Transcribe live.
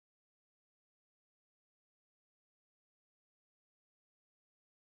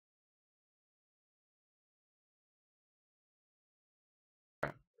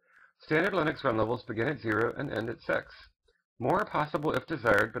Standard Linux run levels begin at 0 and end at 6. More are possible if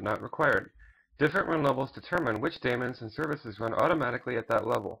desired, but not required. Different run levels determine which daemons and services run automatically at that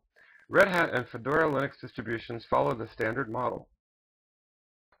level. Red Hat and Fedora Linux distributions follow the standard model.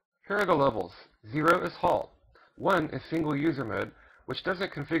 Here are the levels. 0 is halt. 1 is single user mode, which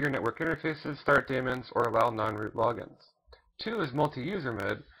doesn't configure network interfaces, start daemons, or allow non-root logins. 2 is multi-user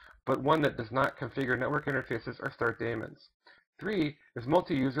mode, but one that does not configure network interfaces or start daemons. 3 is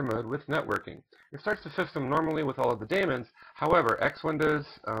multi-user mode with networking. It starts the system normally with all of the daemons. However, X Windows,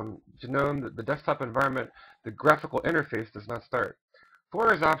 GNOME, the desktop environment, the graphical interface does not start.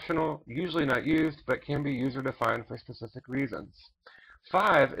 4 is optional, usually not used, but can be user-defined for specific reasons.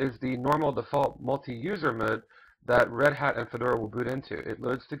 5 is the normal default multi-user mode that Red Hat and Fedora will boot into. It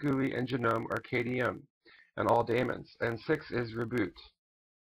loads the GUI and GNOME or KDM and all daemons. And 6 is reboot.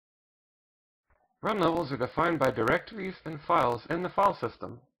 Run levels are defined by directories and files in the file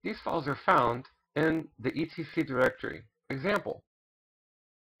system. These files are found in the etc directory. Example: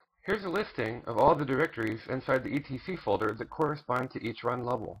 here's a listing of all the directories inside the etc folder that correspond to each run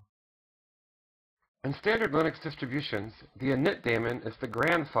level. In standard Linux distributions, the init daemon is the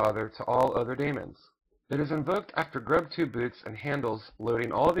grandfather to all other daemons. It is invoked after grub2 boots and handles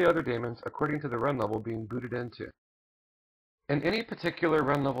loading all the other daemons according to the run level being booted into. In any particular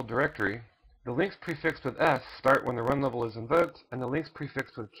run level directory, the links prefixed with S start when the run level is invoked, and the links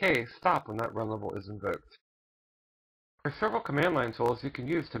prefixed with K stop when that run level is invoked. There are several command line tools you can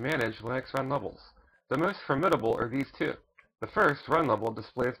use to manage Linux run levels. The most formidable are these two. The first, run level,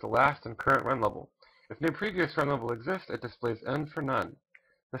 displays the last and current run level. If no previous run level exists, it displays N for none.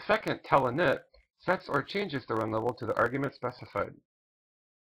 The second, tell init, sets or changes the run level to the argument specified.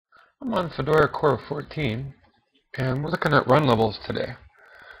 I'm on Fedora Core 14, and we're looking at run levels today.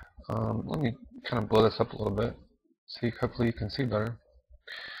 Let me kind of blow this up a little bit, so hopefully you can see better.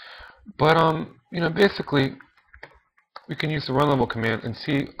 But basically, we can use the run level command and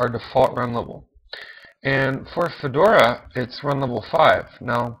see our default run level. And for Fedora, it's run level 5.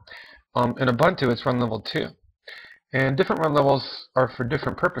 Now, in Ubuntu, it's run level 2. And different run levels are for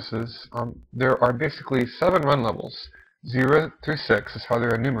different purposes. There are basically 7 run levels. 0 through 6 is how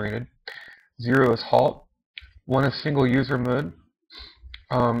they're enumerated. 0 is halt. 1 is single user mode.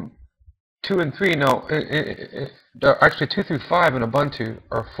 2 and 3, no, actually 2 through 5 in Ubuntu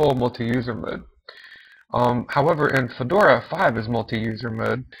are full multi-user mode. However, in Fedora, 5 is multi-user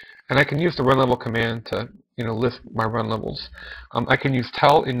mode, and I can use the run level command to list my run levels. I can use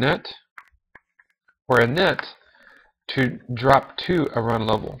tell init or init to drop to a run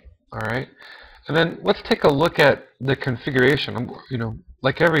level. All right, and then let's take a look at the configuration.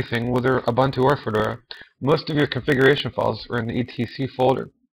 Like everything, whether Ubuntu or Fedora, most of your configuration files are in the etc folder.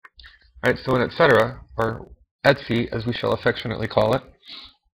 Right, so in etc, or etc as we shall affectionately call it,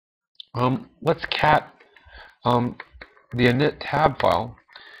 let's cat the init tab file,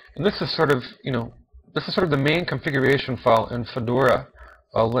 and this is sort of the main configuration file in Fedora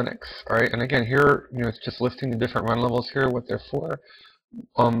Linux. All right, and again here it's just listing the different run levels here, what they're for,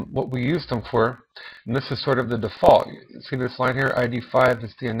 what we use them for, and this is sort of the default. You see this line here, ID5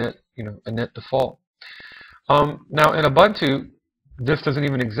 is the init init default. Now in Ubuntu, this doesn't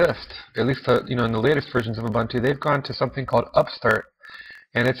even exist. At least in the latest versions of Ubuntu, they've gone to something called Upstart,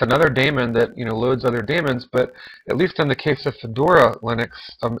 and it's another daemon that loads other daemons. But at least in the case of Fedora Linux,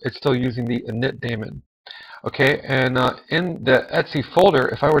 it's still using the init daemon. Okay, and in the etc folder,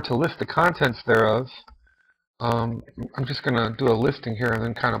 if I were to list the contents thereof, I'm just going to do a listing here and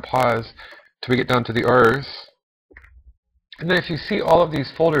then kind of pause till we get down to the R's. And then if you see all of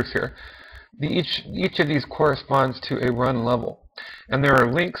these folders here, each of these corresponds to a run level. And there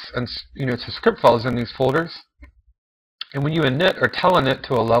are links and to script files in these folders. And when you init or tell init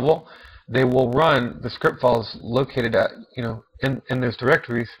to a level, they will run the script files located at in those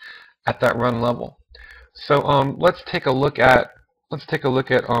directories at that run level. So let's take a look at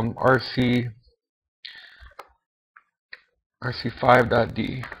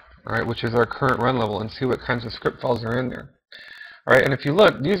rc5.d, all right, which is our current run level, and see what kinds of script files are in there. All right, and if you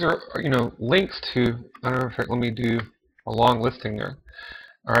look, these are links to, I don't know if let me do a long listing there.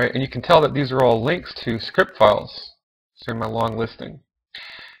 All right, and you can tell that these are all links to script files. So in my long listing,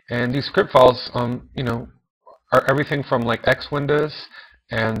 and these script files, are everything from like X Windows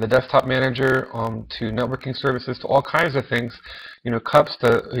and the desktop manager to networking services to all kinds of things, cups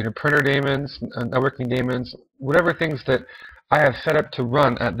to printer daemons, networking daemons, whatever things that I have set up to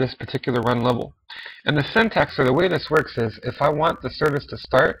run at this particular run level. And the syntax, or the way this works, is if I want the service to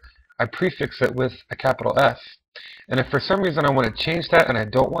start, I prefix it with a capital S. And if for some reason I want to change that and I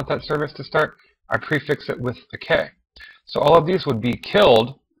don't want that service to start, I prefix it with a K. So all of these would be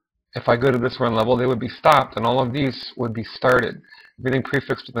killed if I go to this run level, they would be stopped, and all of these would be started. Everything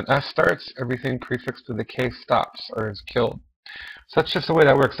prefixed with an S starts, everything prefixed with a K stops, or is killed. So that's just the way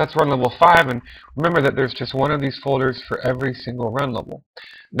that works. That's run level 5, and remember that there's just one of these folders for every single run level.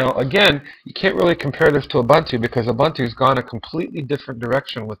 Now again, you can't really compare this to Ubuntu because Ubuntu's gone a completely different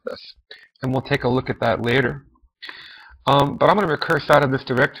direction with this, and we'll take a look at that later. But I'm going to recurse out of this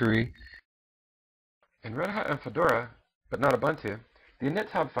directory. In Red Hat and Fedora, but not Ubuntu, the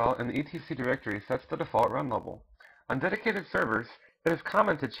init tab file in the etc directory sets the default run level. On dedicated servers, it is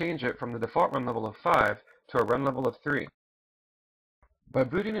common to change it from the default run level of 5 to a run level of 3. By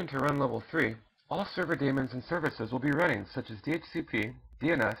booting into run level 3, all server daemons and services will be running, such as DHCP,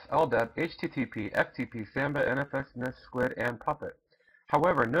 DNS, LDAP, HTTP, FTP, Samba, NFS, NIST, Squid, and Puppet.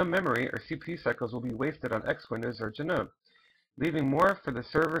 However, no memory or CPU cycles will be wasted on X Windows or GNOME, leaving more for the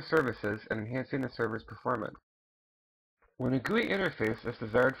server services and enhancing the server's performance. When a GUI interface is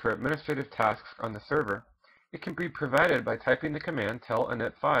desired for administrative tasks on the server, it can be provided by typing the command tel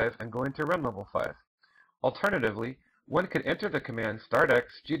init5 and going to run level 5. Alternatively, one could enter the command startx,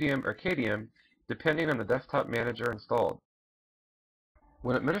 gdm, or kdm, depending on the desktop manager installed.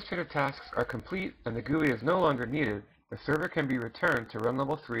 When administrative tasks are complete and the GUI is no longer needed, the server can be returned to run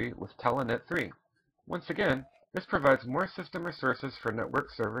level 3 with tel init3. Once again, this provides more system resources for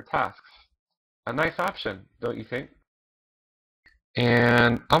network server tasks. A nice option, don't you think?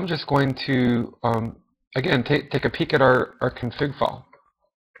 And I'm just going to, again, take a peek at our config file.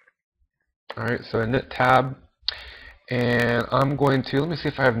 Alright, so init tab, and I'm going to, let me see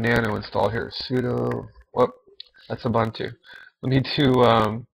if I have nano installed here. Sudo, whoop, that's Ubuntu. Let me do,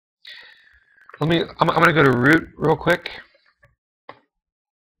 I'm going to go to root real quick,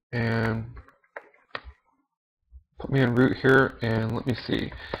 and put me in root here, and let me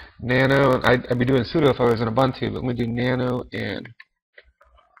see. Nano, and I'd be doing sudo if I was in Ubuntu, but let me do nano and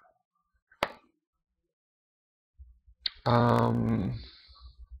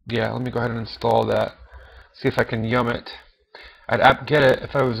yeah, let me go ahead and install that. See if I can yum it. I'd apt-get it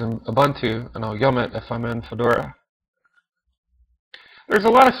if I was in Ubuntu, and I'll yum it if I'm in Fedora. There's a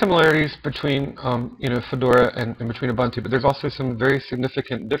lot of similarities between Fedora and between Ubuntu, but there's also some very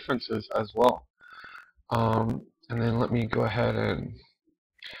significant differences as well. And then let me go ahead and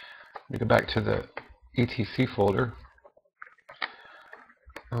let me go back to the etc folder.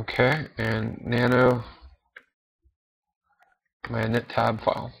 Okay, and nano my init tab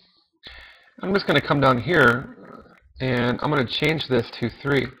file. I'm just going to come down here and I'm going to change this to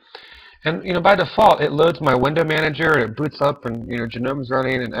 3. And by default it loads my window manager and it boots up, and GNOME's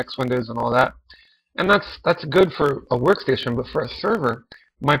running and X Windows and all that. And that's good for a workstation, but for a server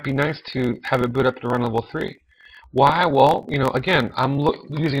it might be nice to have it boot up to run level 3. Why? Well, again, I'm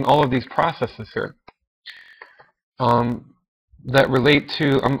using all of these processes here that relate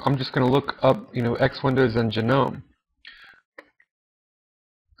to, I'm just going to look up, X Windows and GNOME.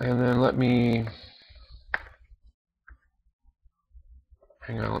 And then let me,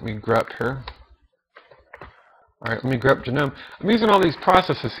 hang on, let me grep here. Alright, let me grep GNOME. I'm using all these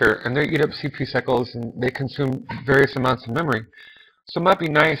processes here, and they eat up CPU cycles, and they consume various amounts of memory. So it might be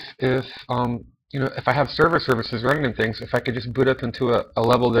nice if, if I have server services running and things, if I could just boot up into a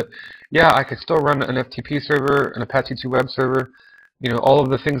level that, yeah, I could still run an FTP server, an Apache 2 web server, all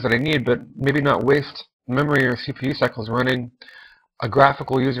of the things that I need, but maybe not waste memory or CPU cycles running a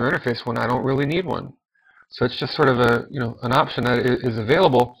graphical user interface when I don't really need one. So it's just sort of a, an option that is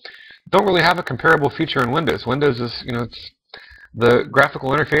available. Don't really have a comparable feature in Windows. Windows is, it's, the graphical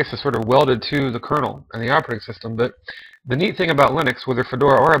interface is sort of welded to the kernel and the operating system, but the neat thing about Linux, whether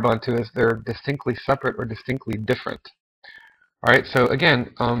Fedora or Ubuntu, is they're distinctly separate or distinctly different. Alright, so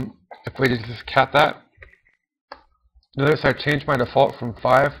again, if we just cat that, notice I changed my default from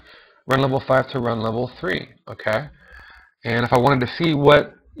run level 5 to run level 3, okay? And if I wanted to see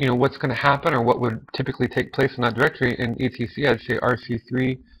what, what's going to happen or what would typically take place in that directory in etc, I'd say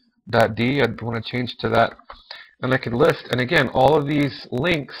rc3.d, I'd want to change to that, and I could list, and again, all of these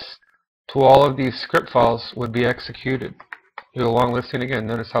links to all of these script files would be executed. Do a long listing again.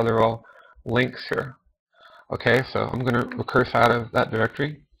 Notice how they're all links here. Okay, so I'm going to recurse out of that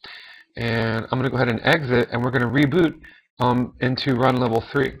directory, and I'm going to go ahead and exit, and we're going to reboot into run level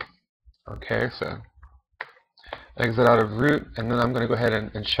 3. Okay, so exit out of root, and then I'm going to go ahead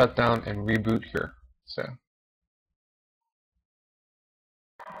and shut down and reboot here. So,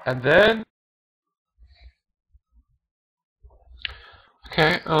 and then,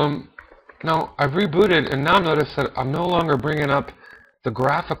 okay, now I've rebooted, and now notice that I'm no longer bringing up the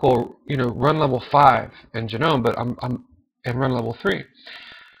graphical, run level 5 in GNOME, but I'm in run level 3.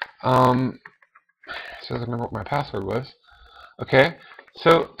 So I remember what my password was. Okay,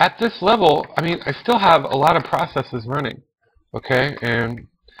 So at this level, I mean, I still have a lot of processes running, okay? And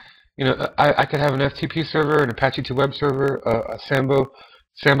you know, I could have an FTP server, an Apache 2 web server, a Sambo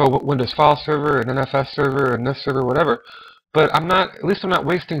Windows file server, an NFS server, a NIST server, whatever. But at least I'm not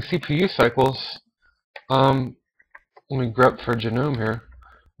wasting CPU cycles. Um, Let me grep for Genome here,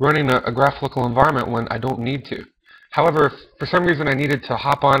 running a graphical environment when I don't need to. However, if for some reason I needed to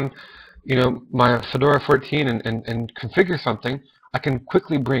hop on, you know, my Fedora 14 and configure something, I can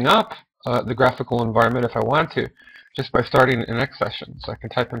quickly bring up the graphical environment if I want to, just by starting an X session. So I can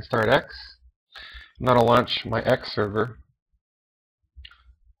type in start X, and that'll launch my X server,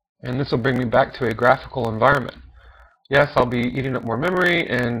 and this will bring me back to a graphical environment. Yes, I'll be eating up more memory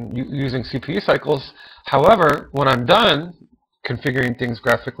and using CPU cycles. However, when I'm done configuring things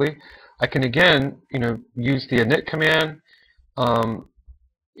graphically, I can again, you know, use the init command,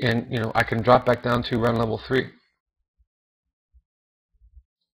 and you know, I can drop back down to run level 3.